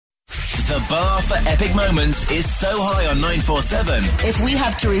The bar for epic moments is so high on 947. If we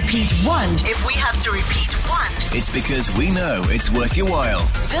have to repeat one, It's because we know it's worth your while.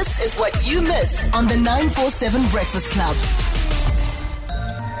 this is what you missed on the 947 Breakfast Club.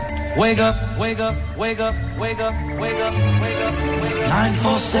 Wake up, wake up, wake up, wake up, wake up, wake up, wake up.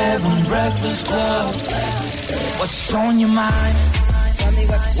 947 Breakfast Club. What's on your mind?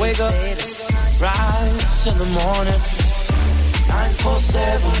 Wake up, rise in the morning.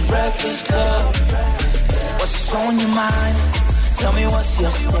 947 Breakfast Club. What's on your mind? Tell me what's your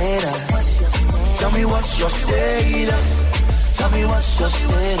status. Tell me what's your status. Tell me what's your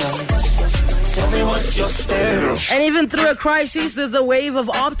status. Tell me what's your status. And even through a crisis, there's a wave of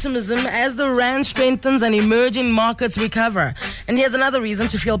optimism as the rand strengthens and emerging markets recover. And here's another reason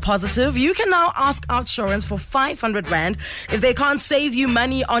to feel positive. You can now ask Outsurance for 500 rand if they can't save you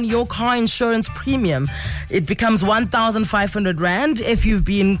money on your car insurance premium. It becomes 1,500 rand if you've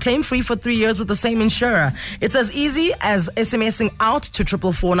been claim-free for 3 years with the same insurer. It's as easy as SMSing out to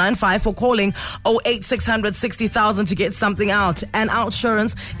 44495 or calling 08600 60,000 to get something out. And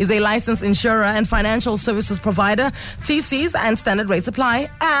Outsurance is a licensed insurer and financial services provider. TCs and standard rates apply,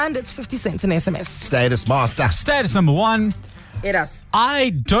 and it's 50 cents an SMS. Status master. Status number 1. It is.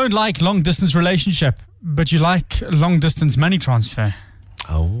 I don't like long distance relationship, but you like long distance money transfer.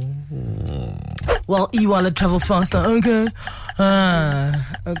 Well, e-wallet travels faster. Okay.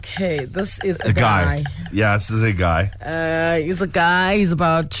 Okay. This is a guy. Yeah, this is a guy. He's a guy. He's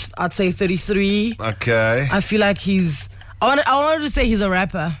about, I'd say, 33. Okay. I feel like he's... I wanted to say he's a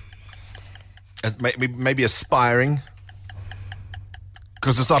rapper. Maybe aspiring.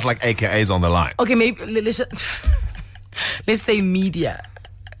 Because it's not like AKA's on the line. Okay, maybe... Let's say media.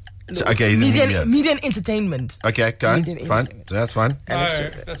 So, okay, he's in media. Media and entertainment. Okay, okay, Media and fine. entertainment. That's fine. No,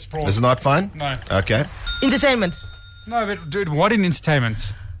 that's broad. Is it not fine? No. Okay. Entertainment. No, but dude, what in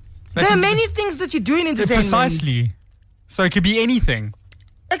entertainment? There are many things that you do in entertainment. Precisely. So it could be anything.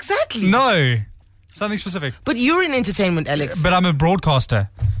 Exactly. No. Something specific. But you're in entertainment, Alex. But I'm a broadcaster.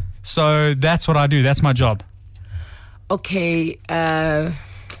 So that's what I do. That's my job. Okay.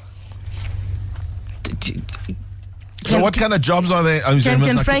 So what kind of jobs are there?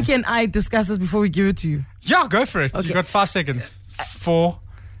 Can Frankie and I discuss this before we give it to you? Yeah, go for it. Okay. You've got 5 seconds. 4,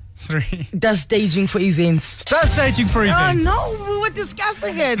 3. Does staging for events. Start staging for events. Oh, no, we were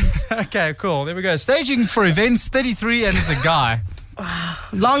discussing it. Okay, cool. There we go. Staging for events, 33, and it's a guy.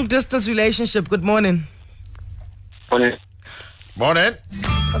 Long distance relationship. Good morning. Morning. Morning.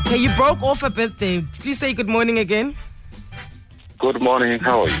 Okay, you broke off a bit there. Please say good morning again. Good morning.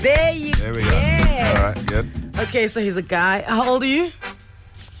 How are you? There we go. Yeah. All right, good. Okay, so he's a guy. How old are you?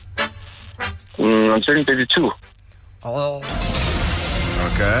 I'm turning 32. Oh.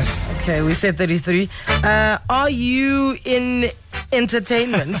 Okay. Okay, we said 33. Are you in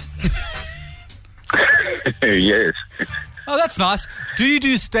entertainment? Yes. Oh, that's nice. Do you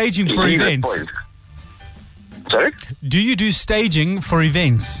do staging for Leave that events? point. Sorry? Do you do staging for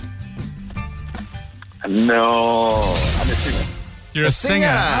events? No. I'm a singer. You're a singer.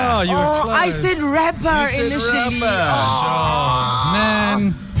 Oh, you were close. I said rapper You said initially. rapper. Oh,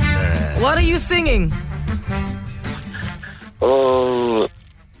 man. What are you singing? Oh,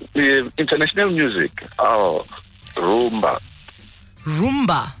 international music. Oh, rumba.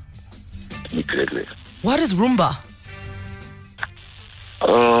 Rumba. Exactly. What is rumba?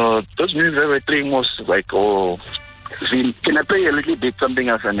 Those music that we're playing was like, can I play a little bit something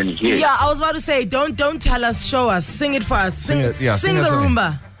else and then hear? Yeah, I was about to say, don't tell us, show us. Sing it for us. Sing Sing it, yeah, sing sing the us something.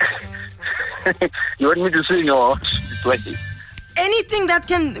 rumba. You want me to sing or play? Anything that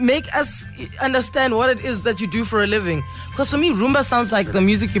can make us understand what it is that you do for a living. Because for me, rumba sounds like the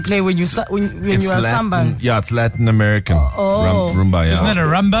music you play when you are samba. Yeah, it's Latin American. Oh. Rumba, yeah. Isn't it a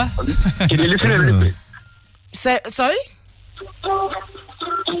rumba? Can you listen a little bit? Sorry?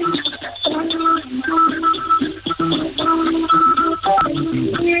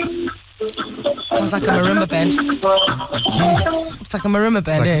 Sounds like a marimba band. Yes. It's like a marimba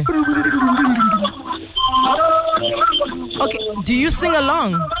band, like- Okay, do you sing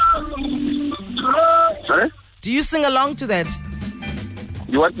along? Sorry? Do you sing along to that?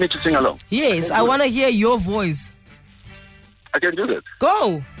 You want me to sing along? Yes, I want to hear your voice. I can do that.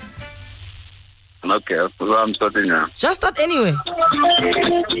 Go. Okay, well, I'm starting now. Just start anyway.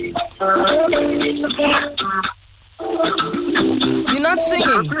 You're not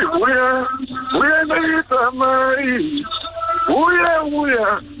singing. We are the Tamari. We are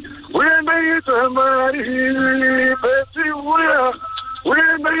the Tamari. Betty, we are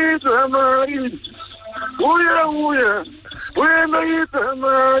the Tamari. We are the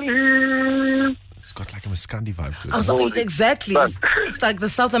Tamari. It's got like a Muscandi vibe to it. Oh, so, exactly. It's like the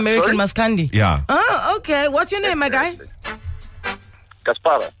South American Muscandi. Yeah. Oh, okay. What's your name, my guy?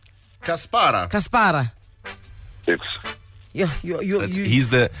 Kaspara. Kaspara. It's He's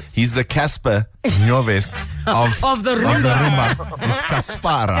the Casper Nyovest of the Roomba. It's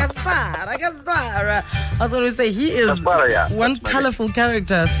Kaspara. Kaspara. I was going to say, he is Kaspara, yeah. one colorful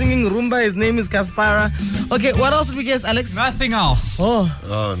character. Singing Roomba, his name is Kaspara. Okay, what else did we guess, Alex? Nothing else. Oh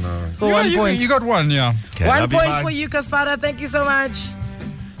no. For 1 point. You got one, yeah. Okay, 1 love you, point bye. for you, Kaspara. Thank you so much.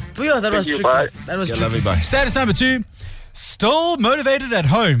 That was tricky. Bye. That was Okay, love tricky. you, bye. Status number 2. Still motivated at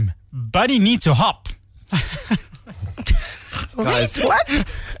home. Bunny need to hop. Guys, What?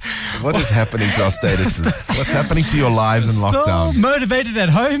 what is happening to our statuses? What's happening to your lives in Still lockdown? motivated at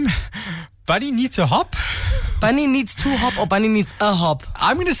home. Bunny need to hop. Bunny needs 2 hop or Bunny needs a hop?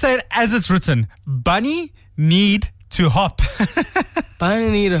 I'm going to say it as it's written. Bunny need to hop. Bunny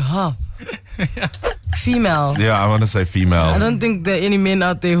need a hop. Female. Yeah, I want to say female. I don't think there are any men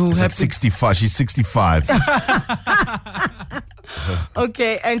out there who Is have that 65? She's 65.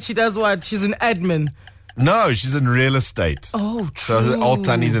 Okay, and she does what? She's an admin. No, she's in real estate. Oh, true. So all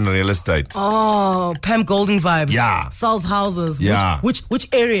Tanny's in real estate. Oh, Pam Golden vibes. Yeah. Sells houses. Yeah. Which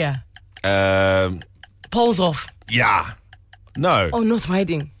area? Poles off. Yeah. No, Oh, North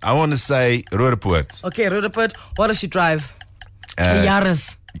Riding. I want to say Roodepoort. Okay, Roodepoort. What does she drive? A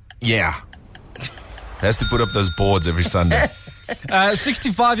Yaris. Yeah. Has to put up those boards every Sunday.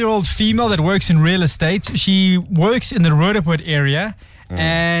 65-year-old female that works in real estate. She works in the Roodepoort area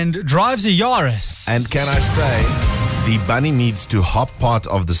and drives a Yaris. And can I say, the bunny needs to hop part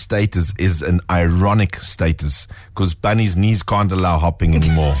of the status is an ironic status because bunny's knees can't allow hopping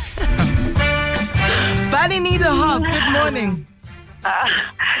anymore. Bunny need a hop. Good morning.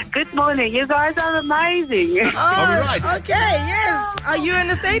 Good morning. You guys are amazing. Oh, right. Okay, yes. Are you an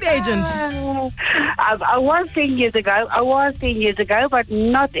estate agent? I was 10 years ago. But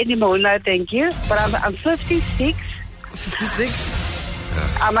not anymore. No, thank you. But I'm 56. 56?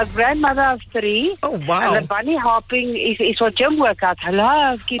 I'm a grandmother of 3. Oh, wow. And the bunny hopping is for gym workouts. I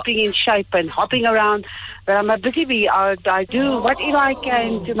love keeping in shape and hopping around. But I'm a busy bee. I do whatever I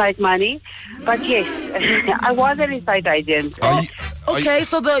can to make money. But yes, I was an estate agent. Okay,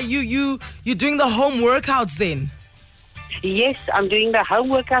 so you're doing the home workouts then? Yes, I'm doing the home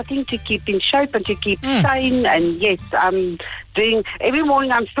workout thing to keep in shape and to keep sane. And yes, I'm doing every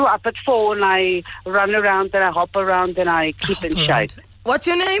morning. I'm still up at 4 and I run around and I hop around and I keep in shape. What's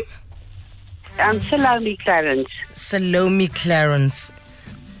your name? I'm Salome Clarence. Salome Clarence.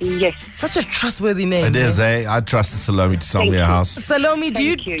 Yes. Such a trustworthy name. It is, eh? I trust Salome to sell me a house. Salome, do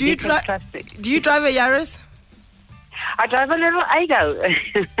you You can trust it. do you drive a Yaris? I drive a little Ato.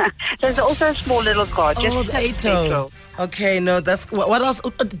 There's also a small little car. Just Oh, the Ato. petrol. Okay, no, that's what else?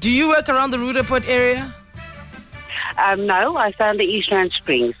 Do you work around the Roodepoort area? No, I found the East Rand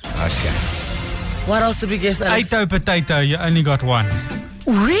Springs. Okay. What else did we guess, Alex? Potato, you only got one.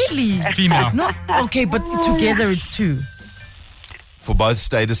 Really? Female. No. Okay, but together it's 2. For both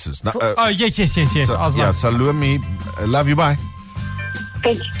statuses. No, Oh, yes. so, I was yeah, like, Salome, love you, bye.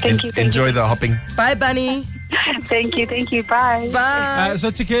 Thank you. Enjoy the hopping. Bye, Bunny. Thank you. Bye. Bye. so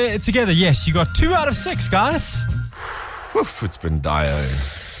together, yes, you got 2 out of 6, guys. Oof, it's been dire.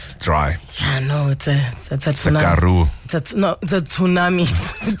 It's dry. Yeah, no, it's a It's a tsunami. karoo. It's a tsunami.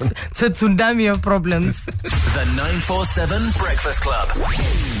 It's a tsunami of problems. The 947 Breakfast Club.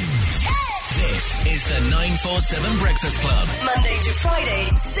 This is the 947 Breakfast Club. Monday to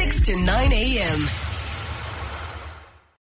Friday, 6 to 9 a.m.